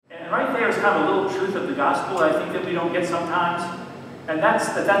there's kind of a little truth of the gospel I think that we don't get sometimes. And that's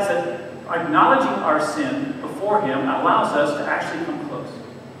that acknowledging our sin before Him allows us to actually come close.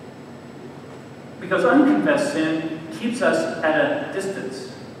 Because unconfessed sin keeps us at a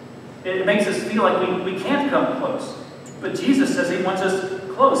distance. It makes us feel like we can't come close. But Jesus says He wants us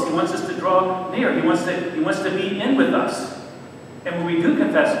close. He wants us to draw near. He wants to be in with us. And when we do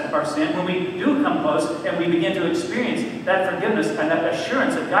confess our sin, when we do come close, and we begin to experience that forgiveness and that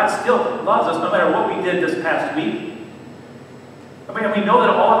assurance that God still loves us no matter what we did this past week, and we know that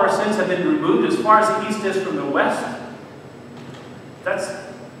all of our sins have been removed as far as the east is from the west, that's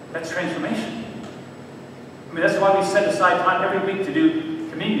transformation. I mean, that's why we set aside time every week to do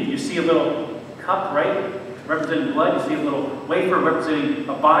communion. You see a little cup, right, representing blood. You see a little wafer representing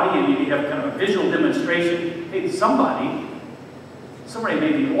a body, and you have kind of a visual demonstration. Hey, somebody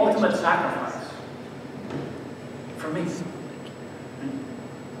made the ultimate sacrifice for me.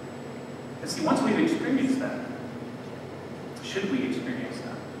 And see, once we've experienced that, should we experience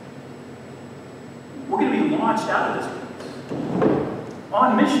that, we're going to be launched out of this place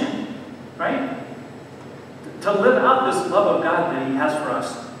on mission, right? To live out this love of God that He has for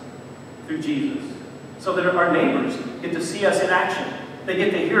us through Jesus, so that our neighbors get to see us in action. They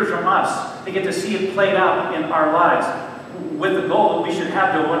get to hear from us. They get to see it played out in our lives, with the goal that we should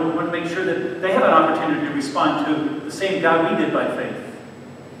have to want to make sure that they have an opportunity to respond to the same God we did by faith.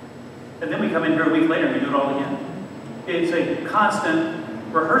 And then we come in here a week later and we do it all again. It's a constant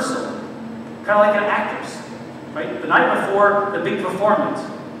rehearsal, kind of like an actress, right? The night before the big performance,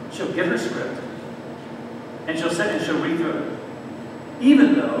 she'll get her script, and she'll sit and she'll read through it,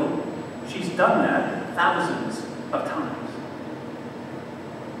 even though she's done that thousands of times.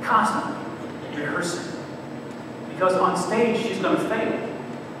 Constantly rehearsing. Because on stage, she's going to fail.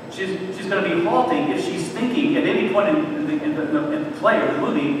 She's going to be halting if she's thinking at any point in the play or the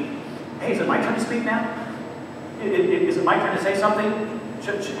movie, hey, is it my turn to speak now? Is it my turn to say something?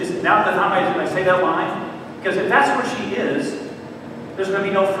 Is it now the time I say that line? Because if that's where she is, there's going to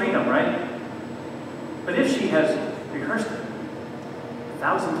be no freedom, right? But if she has rehearsed it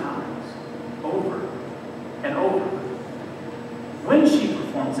 1,000 times, over and over, when she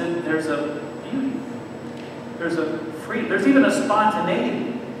performs it, there's a beauty. There's a freedom. There's even a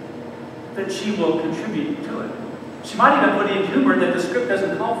spontaneity that she will contribute to it. She might even put in humor that the script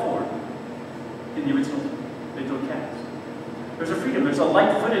doesn't call for in the original cast. There's a freedom. There's a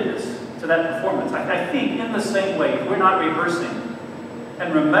light-footedness to that performance. I think in the same way, if we're not rehearsing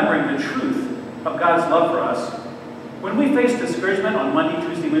and remembering the truth of God's love for us, when we face discouragement on Monday,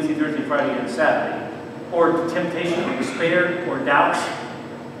 Tuesday, Wednesday, Thursday, Friday, and Saturday, or temptation, or despair, or doubts,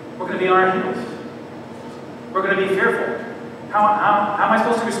 we're going to be on our heels. We're going to be fearful. How am I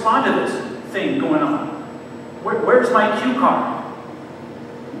supposed to respond to this thing going on? Where's my cue card?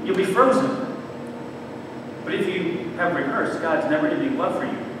 You'll be frozen. But if you have rehearsed God's never-ending love for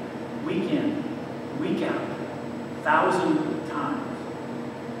you, week in, week out, 1,000 times,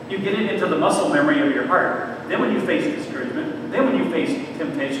 you get it into the muscle memory of your heart. Then when you face discouragement, then when you face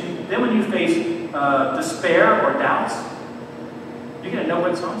temptation, then when you face despair or doubts, you're going to know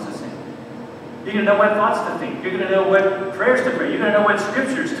what songs to sing. You're going to know what thoughts to think. You're going to know what prayers to pray. You're going to know what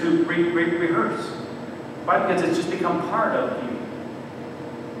scriptures to rehearse. Why? Because it's just become part of you.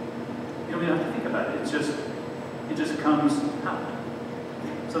 You don't even have to think about it. It just comes out.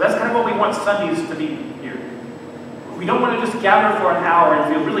 So that's kind of what we want Sundays to be here. We don't want to just gather for an hour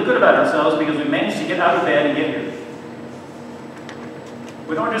and feel really good about ourselves because we managed to get out of bed and get here.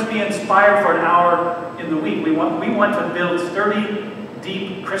 We don't just be inspired for an hour in the week. We want to build sturdy,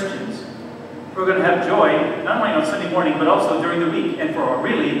 deep Christians who are going to have joy, not only on Sunday morning, but also during the week and for a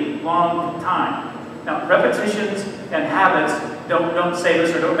really long time. Now, repetitions and habits don't save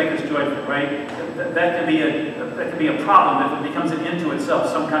us or don't make us joyful, right? That can be a problem if it becomes an end to itself,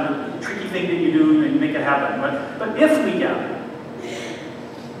 some kind of tricky thing that you do and you make it happen. But if we gather,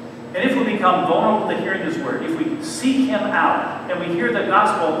 and if we become vulnerable to hearing His Word, if we seek Him out and we hear the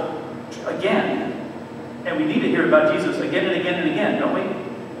gospel again, and we need to hear about Jesus again and again and again, don't we?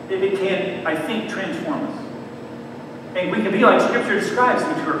 It can, I think, transform us. And we can be like Scripture describes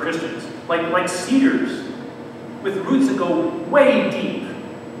mature Christians, like cedars with roots that go way deep.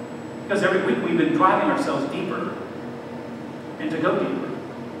 Because every week we've been driving ourselves deeper and to go deeper.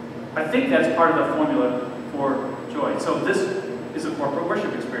 I think that's part of the formula for joy. So this is a corporate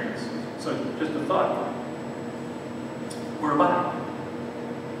worship experience. So just a thought. We're about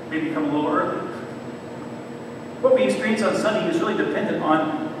maybe come a little early. What we experience on Sunday is really dependent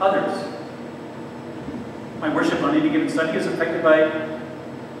on others. My worship on any given Sunday is affected by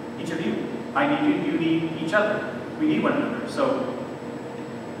each of you. I need you, you need each other. We need one another. So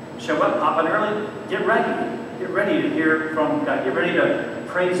show up, pop in early, get ready. Get ready to hear from God. Get ready to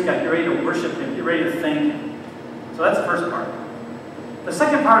praise God. Get ready to worship Him. Get ready to thank Him. So that's the first part. The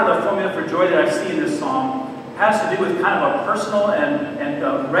second part of the formula for joy that I see in this song has to do with kind of a personal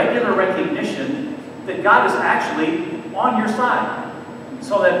and regular recognition that God is actually on your side. We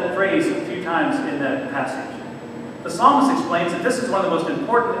saw that phrase a few times in that passage. The psalmist explains that this is one of the most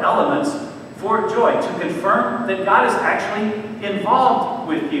important elements for joy, to confirm that God is actually involved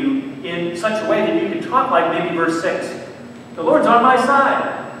with you in such a way that you can talk like maybe verse 6. The Lord's on my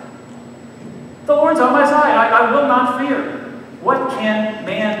side. The Lord's on my side. I will not fear. What can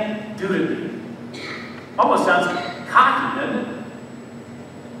man do to me? Almost sounds cocky, doesn't it?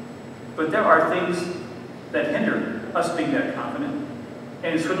 But there are things that hinder us being that confident.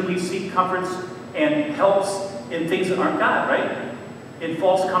 And it's when we seek comforts and helps in things that aren't God, right? In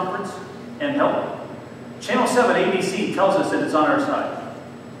false comforts and help. Channel 7 ABC tells us that it's on our side.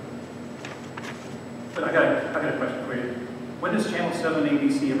 But I got a question for you. When does Channel 7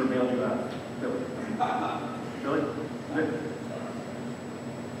 ABC ever bail you out? Really? Really?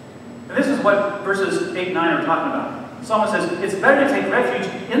 And this is what verses 8 and 9 are talking about. The psalmist says, it's better to take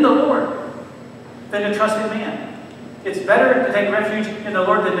refuge in the Lord than to trust in man. It's better to take refuge in the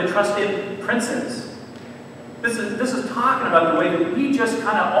Lord than to trust in princes. This is talking about the way that we just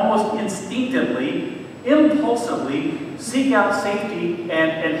kind of almost instinctively, impulsively seek out safety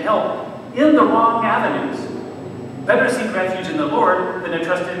and help in the wrong avenues. Better to seek refuge in the Lord than to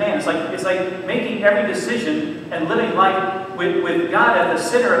trust in man. It's like making every decision and living life with God at the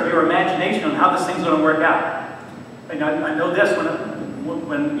center of your imagination on how this thing's going to work out. And I know this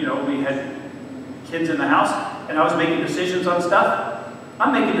when we had kids in the house and I was making decisions on stuff.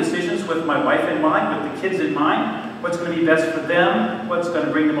 I'm making decisions with my wife in mind, with the kids in mind. What's going to be best for them? What's going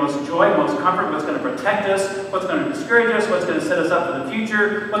to bring the most joy, most comfort? What's going to protect us? What's going to discourage us? What's going to set us up for the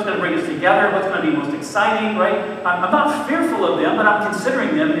future? What's going to bring us together? What's going to be most exciting, right? I'm not fearful of them, but I'm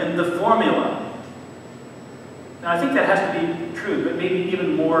considering them in the formula. Now, I think that has to be true, but maybe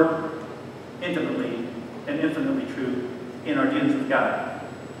even more intimately and infinitely true in our dealings with God.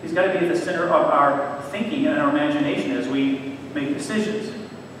 He's got to be at the center of our thinking and our imagination as we make decisions.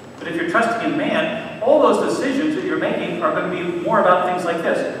 But if you're trusting in man, all those decisions that you're making are going to be more about things like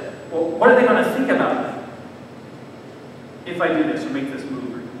this. Well, what are they going to think about me if I do this or make this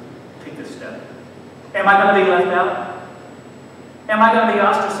move or take this step? Am I going to be left out? Am I going to be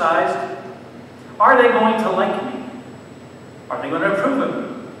ostracized? Are they going to like me? Are they going to approve of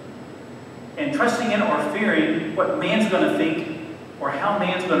me? And trusting in or fearing what man's going to think or how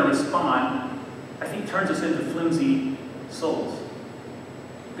man's going to respond, I think turns us into flimsy souls.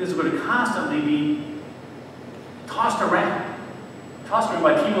 Because we're going to constantly be tossed around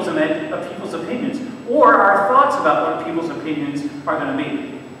by people's opinions, or our thoughts about what people's opinions are going to be.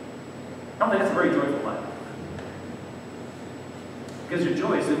 I don't think that's a very joyful life. Because your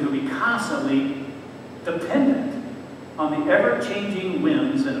joy is going to be constantly dependent on the ever-changing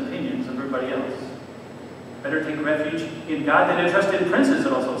whims and opinions of everybody else. Better take refuge in God than to trust in princes,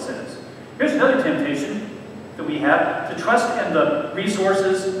 it also says. Here's another temptation that we have, to trust in the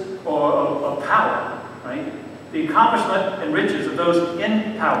resources of power, right? The accomplishment and riches of those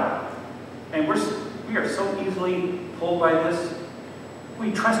in power. And we are so easily pulled by this.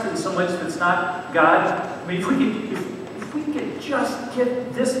 We trust in so much that's not God. I mean, if we could just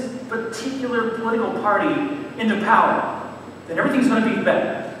get this particular political party into power, then everything's going to be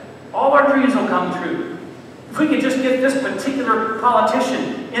better. All our dreams will come true. If we could just get this particular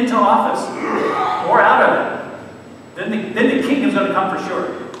politician into office or out of it, then the kingdom's going to come for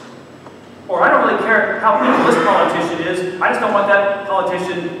sure. Or I don't really care how evil this politician is. I just don't want that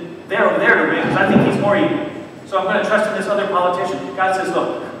politician over there to win because I think he's more evil. So I'm going to trust in this other politician. God says,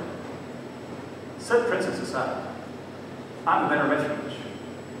 look, set princes aside. I'm a better refuge.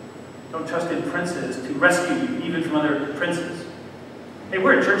 Don't trust in princes to rescue you, even from other princes. Hey,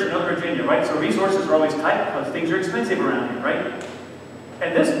 we're a church in Northern Virginia, right? So resources are always tight because things are expensive around here, right?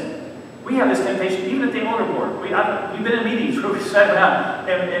 And we have this temptation, even at the older board. We've been in meetings where we sat around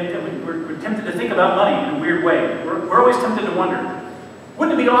and we're tempted to think about money in a weird way. We're always tempted to wonder,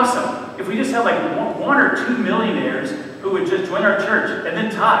 wouldn't it be awesome if we just had like one or two millionaires who would just join our church and then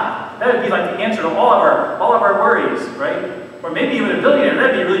tithe? That would be like the answer to all of our worries, right? Or maybe even a billionaire.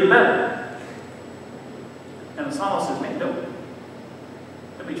 That'd be really better. And the psalmist says, man, don't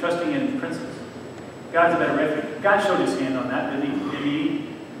be trusting in princes. God's a better refuge. God showed his hand on that, didn't he?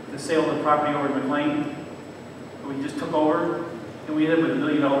 The sale of the property over in McLean. We just took over, and we ended up with $1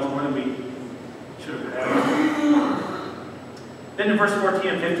 million more than we should have had. Then in verse 14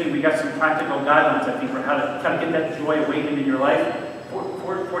 and 15, we got some practical guidelines, I think, for how to get that joy awakened in your life. 14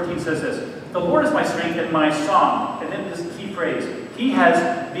 14 says this, "The Lord is my strength and my song." And then this key phrase, "He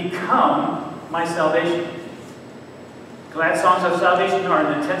has become my salvation." Glad songs of salvation are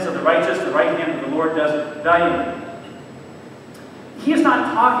in the tents of the righteous. The right hand of the Lord does valiantly. He is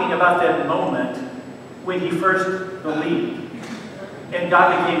not talking about that moment when he first believed and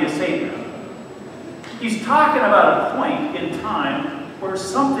God became his Savior. He's talking about a point in time where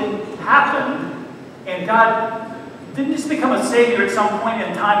something happened and God didn't just become a Savior at some point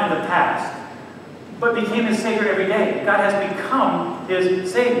in time in the past, but became his Savior every day. God has become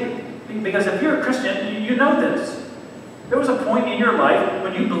his Savior. Because if you're a Christian, you know this. There was a point in your life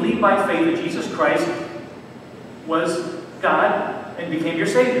when you believed by faith that Jesus Christ was God and became your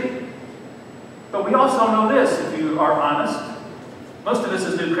Savior. But we also know this, if you are honest. Most of us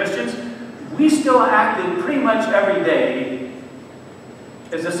as new Christians, we still acted pretty much every day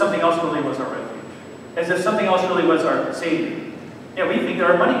as if something else really was our refuge. As if something else really was our Savior. Yeah, we think that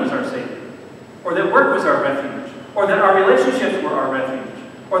our money was our Savior. Or that work was our refuge. Or that our relationships were our refuge.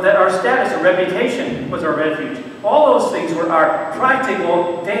 Or that our status or reputation was our refuge. All those things were our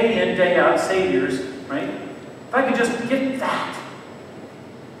practical, day in, day out Saviors, right? If I could just get that,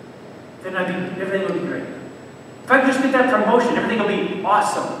 then everything would be great. If I could just get that promotion, everything would be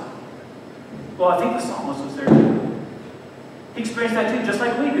awesome. Well, I think the psalmist was there too. He experienced that too, just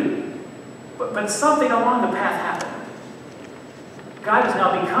like we do. But something along the path happened. God has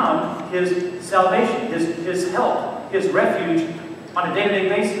now become his salvation, his help, his refuge on a day-to-day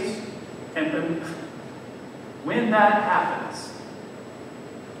basis. And when that happens,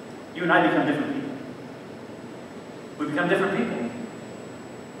 you and I become different people. We become different people.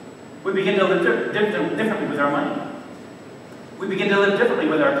 We begin to live differently with our money. We begin to live differently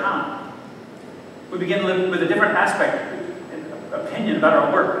with our time. We begin to live with a different aspect and opinion about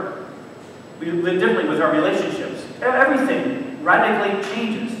our work. We live differently with our relationships. Everything radically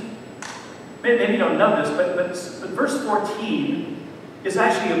changes. Maybe you don't know this, but verse 14 is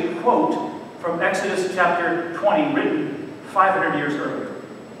actually a quote from Exodus chapter 20, written 500 years earlier.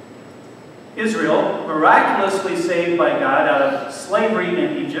 Israel, miraculously saved by God out of slavery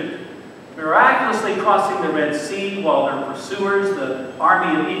in Egypt, miraculously crossing the Red Sea while their pursuers, the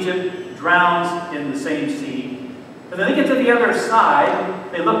army of Egypt, drowns in the same sea. And then they get to the other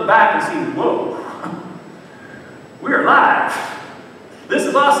side, they look back and see, whoa, we're alive. This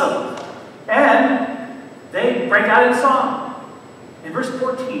is awesome. And they break out in song. And verse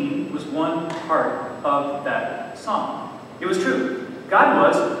 14 was one part of that song. It was true. God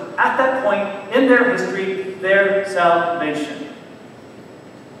was, at that point in their history, their salvation.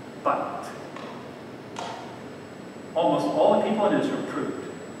 But almost all the people in Israel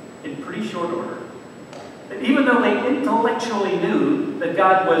proved, in pretty short order, that even though they intellectually knew that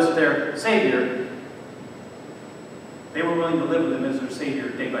God was their Savior, they were willing to live with him as their Savior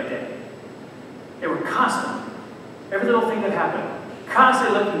day by day. They were constantly, every little thing that happened,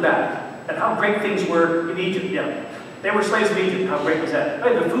 constantly looking back at how great things were in Egypt. Yeah, they were slaves in Egypt. How great was that?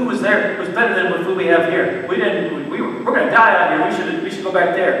 Hey, the food was there. It was better than the food we have here. We're going to die out here. We should go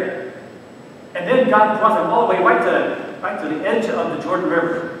back there. And then God brought them all the way right to the edge of the Jordan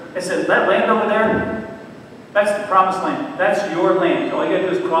River. It said, that land over there, that's the promised land. That's your land. All you got to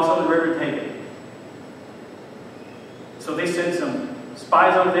do is cross over the river and take it. So they sent some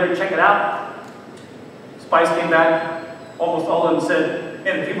spies over there to check it out. Spies came back. Almost all of them said,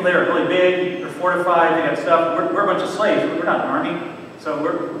 "Man, the people there are really big. They're fortified. They got stuff. We're a bunch of slaves. We're not an army, so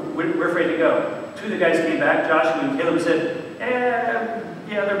we're afraid to go." Two of the guys came back, Joshua and Caleb, said,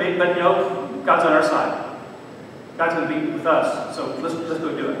 "Yeah, they're big, but God's on our side. God's going to be with us. So let's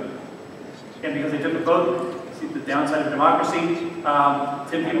go do it." And because they took a vote, see the downside of democracy.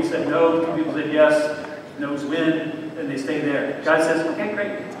 10 people said no. 2 people said yes. No's win, and they stay there. God says, "Okay,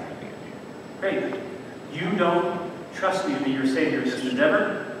 great. You don't trust me to be your Savior in this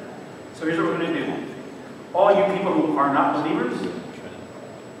endeavor. So here's what we're going to do. All you people who are not believers,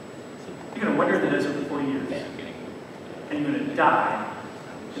 you're going to wander in the desert for 40 years. And you're going to die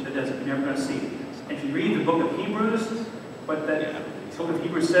in the desert. You're never going to see it." And if you read the book of Hebrews, what that book of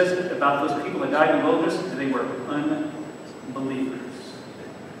Hebrews says about those people that died in the wilderness, they were unbelievers.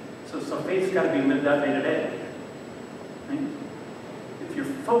 So faith's got to be lived out day to day. Right?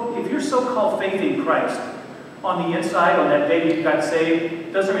 If your so-called faith in Christ on the inside, on that day you got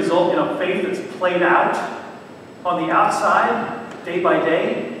saved, doesn't result in a faith that's played out on the outside, day by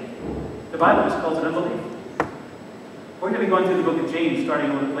day, the Bible just calls it unbelief. We're going to be going through the book of James starting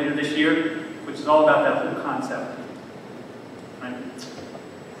a little bit later this year, which is all about that whole concept. Right?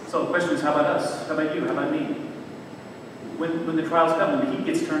 So the question is, how about us? How about you? How about me? When the trials come, when the heat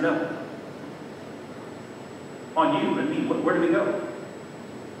gets turned up on you and me, where do we go?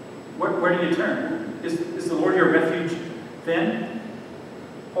 where do you turn? Is the Lord your refuge then?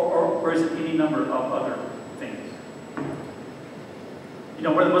 Or is it any number of other things? You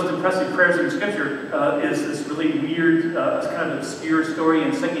know, one of the most impressive prayers in Scripture is this really weird, kind of obscure story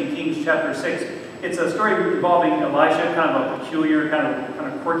in 2 Kings chapter 6. It's a story involving Elisha, kind of a peculiar, kind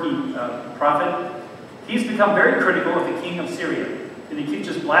of quirky prophet. He's become very critical of the king of Syria, and he keeps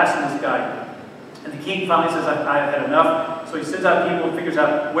just blasting this guy. And the king finally says, I've had enough. So he sends out people and figures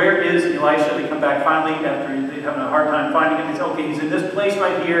out, where is Elisha? They come back finally after they're having a hard time finding him. They say, okay, he's in this place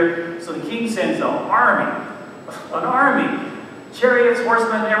right here. So the king sends an army, chariots,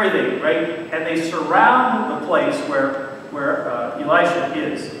 horsemen, everything, right? And they surround the place where Elisha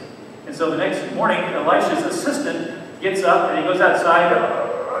is. And so the next morning, Elisha's assistant gets up and he goes outside,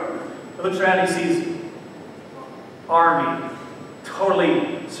 looks around and he sees army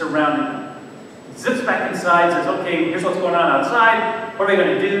totally surrounding him. Zips back inside, says, okay, here's what's going on outside. What are we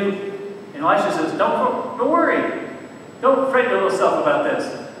going to do? And Elisha says, don't worry. Don't fret your little self about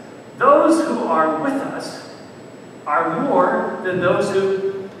this. Those who are with us are more than those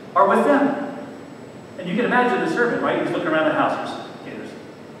who are with them. And you can imagine the servant, right? He's looking around the house. Okay, there's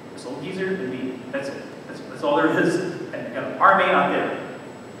this old geezer and me. That's it. That's all there is. And they've got an army out there.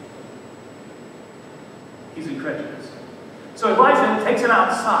 He's incredulous. So Elijah takes him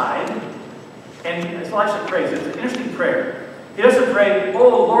outside, and as Elisha prays, it's an interesting prayer. He doesn't pray, oh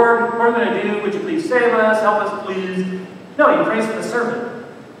Lord, what are we going to do? Would you please save us? Help us, please. No, he prays for the servant.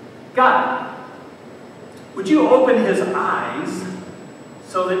 God, would you open his eyes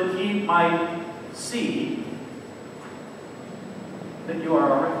so that he might see that you are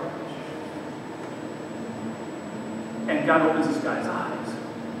our refuge? And God opens this guy's eyes,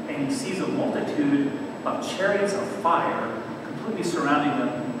 and he sees a multitude of chariots of fire completely surrounding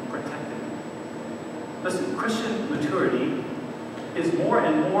them, protecting them. Listen, Christian maturity is more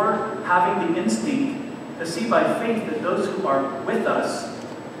and more having the instinct to see by faith that those who are with us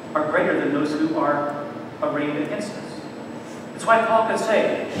are greater than those who are arrayed against us. That's why Paul could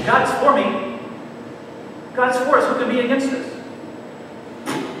say, God's for me. God's for us. Who can be against us?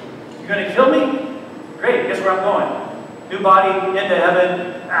 You're going to kill me? Great. Guess where I'm going? New body, into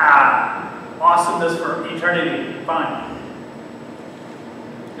heaven. Awesomeness for eternity. Fine.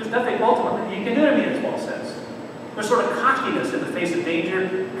 There's nothing ultimately you can do to me, as Paul says. There's sort of cockiness in the face of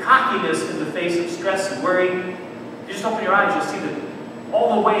danger, cockiness in the face of stress and worry. You just open your eyes, you'll see that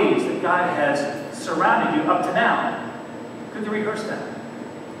all the ways that God has surrounded you up to now. Good to rehearse that.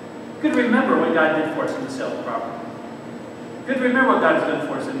 Good to remember what God did for us in the sale of property. Good to remember what God has done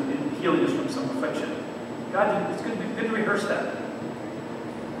for us in healing us from some affliction. It's good to rehearse that.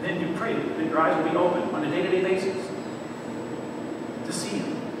 And then you pray that your eyes will be open on a day-to-day basis to see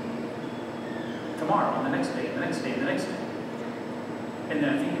Him. Tomorrow, and the next day, and the next day, and the next day. And then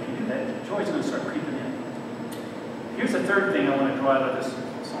I think if you do that, joy is going to start creeping in. Here's the third thing I want to draw out of this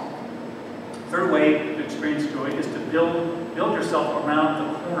psalm. Third way to experience joy is to build yourself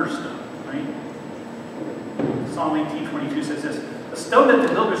around the cornerstone, right? Psalm 18:22 says this, the stone that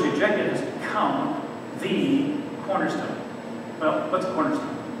the builders rejected has become the cornerstone. Well, what's a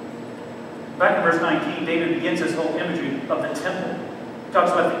cornerstone? Back in verse 19, David begins his whole imagery of the temple. He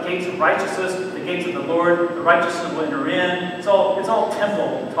talks about the gates of righteousness, the gates of the Lord, the righteousness will enter in. It's all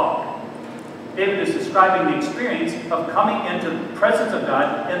temple talk. David is describing the experience of coming into the presence of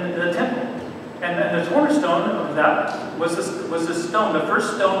God in the temple. And the cornerstone of that was this stone, the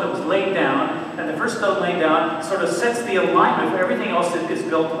first stone that was laid down, and the first stone laid down sort of sets the alignment for everything else that is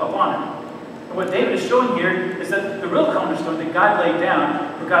built upon it. And what David is showing here is that the real cornerstone that God laid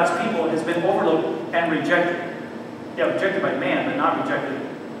down for God's people has been overlooked and rejected. Yeah, rejected by man, but not rejected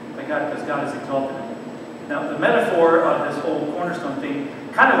by God because God is exalted it. Now, the metaphor of this whole cornerstone thing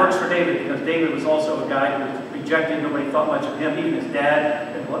kind of works for David because David was also a guy who was rejected. Nobody thought much of him, even his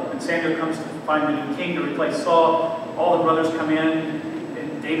dad. And when Samuel comes to find the new king to replace Saul, all the brothers come in,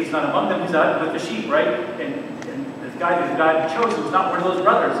 and David's not among them. He's out with the sheep, right? And this guy that God chose was not one of those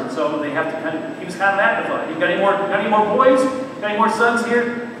brothers, and so they have to he was kind of an afterthought. You got any more boys? Got any more sons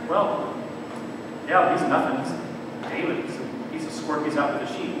here? Well, yeah, he's nothing. David, he's a squirt, he's out with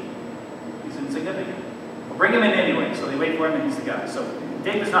the sheep. He's insignificant. Well, bring him in anyway, so they wait for him and he's the guy. So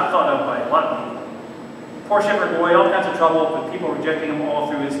David's not thought of by a lot of people. Poor shepherd boy, all kinds of trouble, with people rejecting him all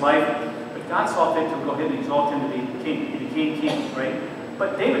through his life. But God saw fit to go ahead and exalt him to be king, to be king, right?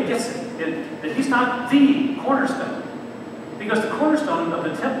 But David gets it, that he's not the cornerstone. Because the cornerstone of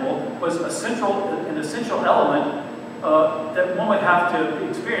the temple was an essential element that one would have to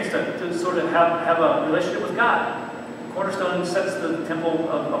experience to sort of have a relationship with God. Cornerstone sets the temple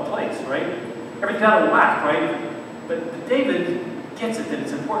of a place, right? Everything's out of whack, right? But David gets it that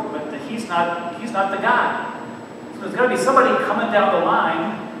it's important, but that he's not the guy. So there's got to be somebody coming down the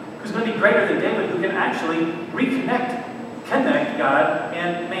line who's going to be greater than David, who can actually connect God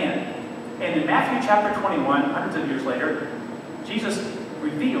and man. And in Matthew chapter 21, hundreds of years later, Jesus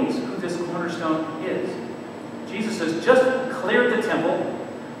reveals who this cornerstone is. Jesus has just cleared the temple.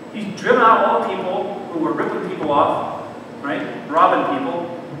 He's driven out all the people who were ripping people off, right? Robbing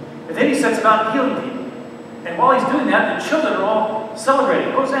people. And then he sets about healing people. And while he's doing that, the children are all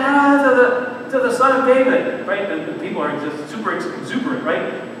celebrating. Hosanna to the Son of David, right? The people are just super exuberant,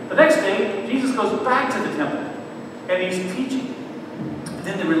 right? The next day, Jesus goes back to the temple, and he's teaching. And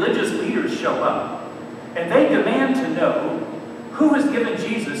then the religious leaders show up, and they demand to know who has given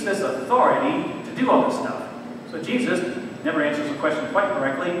Jesus this authority to do all this stuff. So Jesus never answers the question quite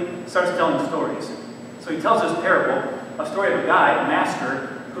correctly, starts telling stories. So he tells this parable, a story of a guy, a master,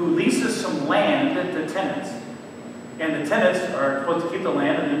 who leases some land to tenants. And the tenants are supposed to keep the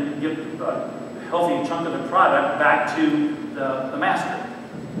land and then give a healthy chunk of the product back to the master.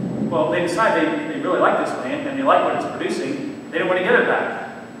 Well, they decide they really like this land and they like what it's producing. They don't want to get it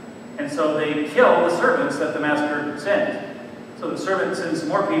back. And so they kill the servants that the master sends. So the servant sends some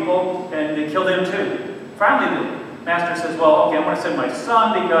more people and they kill them too. Finally, the master says, well, okay, I'm going to send my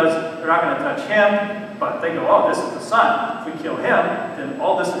son because they're not going to touch him. But they go, oh, this is the son. If we kill him, then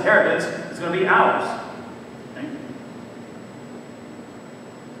all this inheritance is going to be ours. Okay?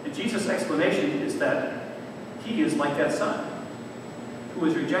 And Jesus' explanation is that he is like that son who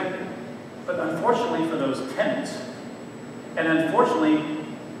was rejected. But unfortunately for those tenants, and unfortunately,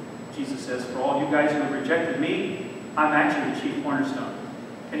 Jesus says, for all you guys who have rejected me, I'm actually the chief cornerstone.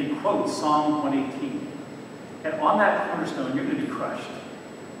 And he quotes Psalm 118. And on that cornerstone, you're going to be crushed.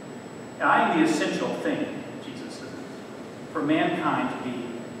 And I am the essential thing, Jesus says, for mankind to be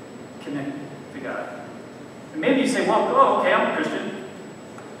connected to God. And maybe you say, well, oh, okay, I'm a Christian.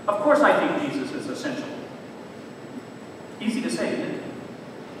 Of course I think Jesus is essential. Easy to say, isn't it?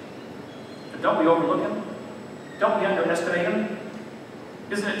 But don't we overlook him? Don't we underestimate him?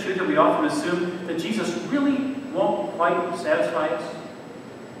 Isn't it true that we often assume that Jesus really won't quite satisfy us?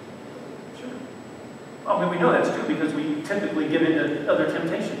 Sure. Well, I mean, we know that's true because we typically give in to other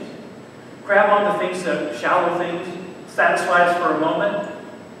temptations. Grab onto things, shallow things, satisfy us for a moment.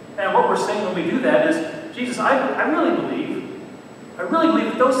 And what we're saying when we do that is, Jesus, I really believe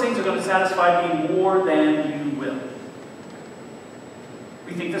that those things are going to satisfy me more than you will.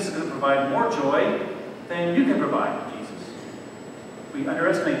 We think this is going to provide more joy than you can provide, Jesus. We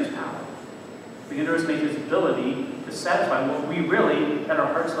underestimate his power. We underestimate his ability to satisfy what we really, at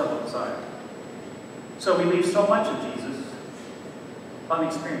our heart's level, desire. So we leave so much of Jesus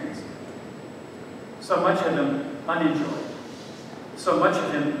unexperienced. So much of him unenjoyed. So much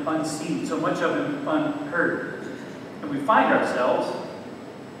of him unseen. So much of him unheard. And we find ourselves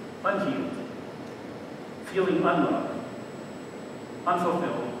unhealed, feeling unloved,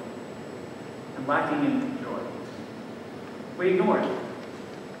 unfulfilled, and lacking in joy. We ignore it.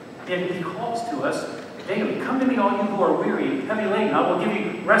 Yet he calls to us daily, come to me all you who are weary and heavy laden, I will give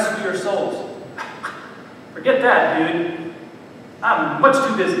you rest for your souls. Forget that, dude. I'm much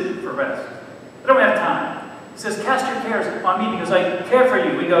too busy for rest. I don't have time. He says, cast your cares on me because I care for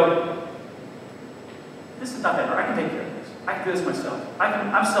you. We go, this is not that hard. I can take care of this. I can do this myself.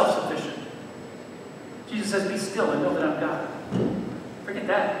 I'm self-sufficient. Jesus says, be still and know that I'm God. Forget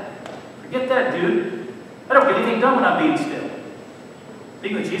that. Forget that, dude. I don't get anything done when I'm being still.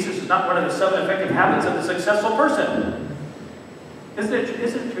 Being with Jesus is not one of the 7 effective habits of the successful person. Isn't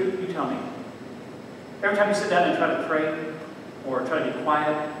it true? You tell me. Every time you sit down and try to pray, or try to be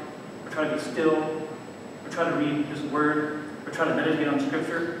quiet, or try to be still, or try to read his word, or try to meditate on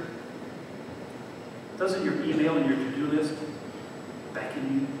Scripture, doesn't your email and your to-do list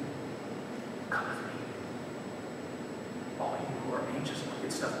beckon you? Come with me. All you who are anxious want to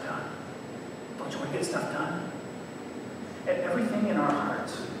get stuff done. Don't you want to get stuff done? And everything in our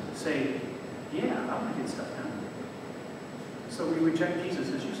hearts say, yeah, I want to get stuff done. So we reject Jesus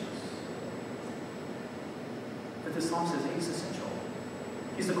as useless. But this psalm says he's essential.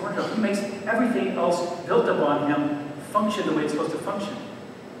 He's the cornerstone. He makes everything else built upon him function the way it's supposed to function.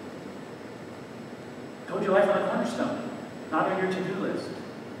 Told you life on the cornerstone, not on your to-do list.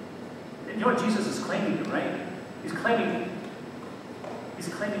 And you know what Jesus is claiming, right? He's claiming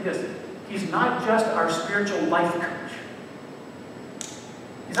this. He's not just our spiritual life coach.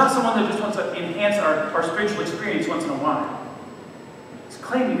 He's not someone that just wants to enhance our spiritual experience once in a while. He's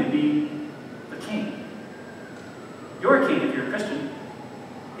claiming to be the king. You're a king if you're a Christian.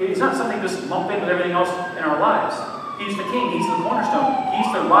 He's not something just lumped in with everything else in our lives. He's the king. He's the cornerstone.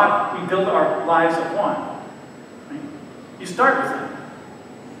 He's the rock we build our lives upon. Right? You start with him.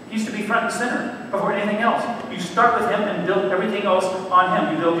 He needs to be front and center before anything else. You start with him and build everything else on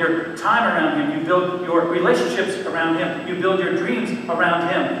him. You build your time around him. You build your relationships around him. You build your dreams around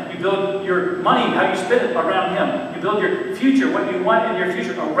him. You build your money, how you spend it, around him. You build your future, what you want in your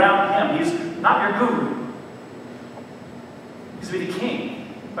future, around him. He's not your guru. He's to be the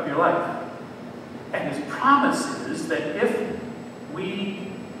king of your life. And his promise is that if we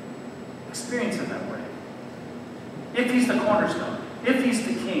experience him that way, if he's the cornerstone, if he's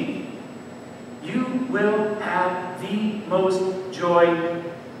the king, you will have the most joy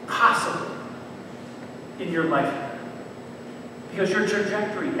possible in your life. Because your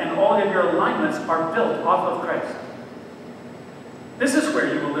trajectory and all of your alignments are built off of Christ. This is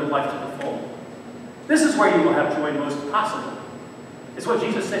where you will live life to the full. This is where you will have joy most possible. It's what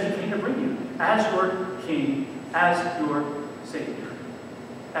Jesus said he came to bring you as your king, as your Savior,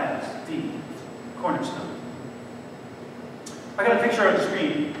 as the cornerstone. I got a picture on the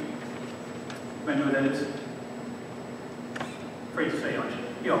screen. You know what that is? Afraid to say, aren't you?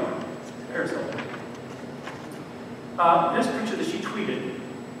 You all know. Paris Hilton. This picture that she tweeted,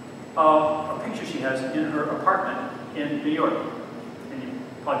 a picture she has in her apartment in New York. And you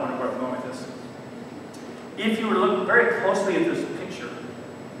probably wonder where I'm going with this. If you were to look very closely at this picture,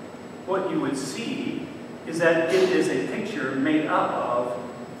 what you would see is that it is a picture made up of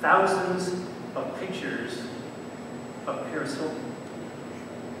thousands of pictures of Paris Hilton.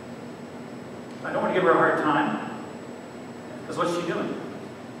 I don't want to give her a hard time, because what's she doing?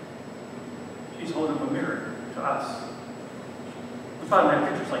 She's holding up a mirror to us. We probably have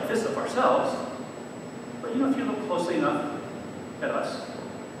pictures like this of ourselves, but you know, if you look closely enough at us,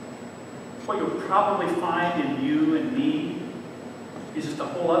 what you'll probably find in you and me is just a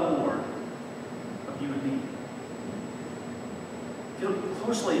whole lot more of you and me. If you look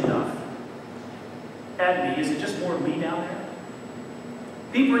closely enough at me, is it just more of me down there?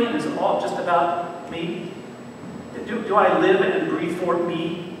 Deeper in, is it all just about me? Do I live and breathe for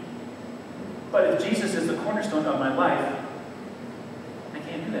me? But if Jesus is the cornerstone of my life, I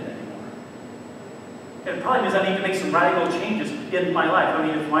can't do that anymore. It probably means I need to make some radical changes in my life. I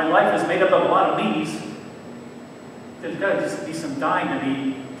mean, if my life is made up of a lot of me's, there's got to just be some dying to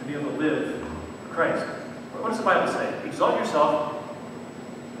me to be able to live for Christ. What does the Bible say? Exalt yourself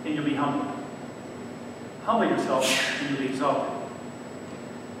and you'll be humble. Humble yourself and you'll be exalted.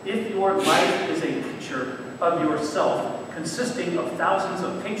 If your life is a picture of yourself, consisting of thousands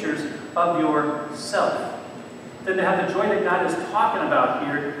of pictures of yourself, then to have the joy that God is talking about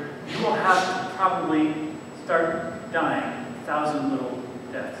here, you will have to probably start dying 1,000 little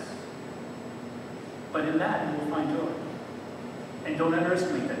deaths. But in that, you will find joy. And don't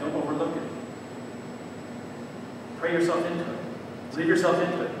underestimate that. Don't overlook it. Pray yourself into it. Lead yourself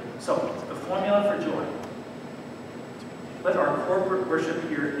into it. So, the formula for joy. Let our corporate worship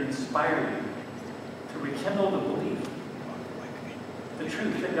here inspire you to rekindle the belief, the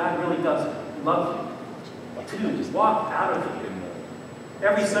truth that God really does love you, to walk out of you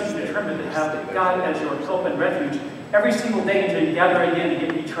every Sunday determined to have God as your help and refuge every single day until you gather again and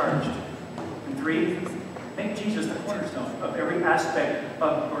get recharged. And 3, make Jesus the cornerstone of every aspect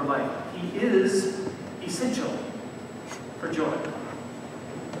of your life. He is essential for joy.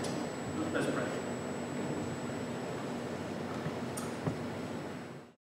 Let's pray.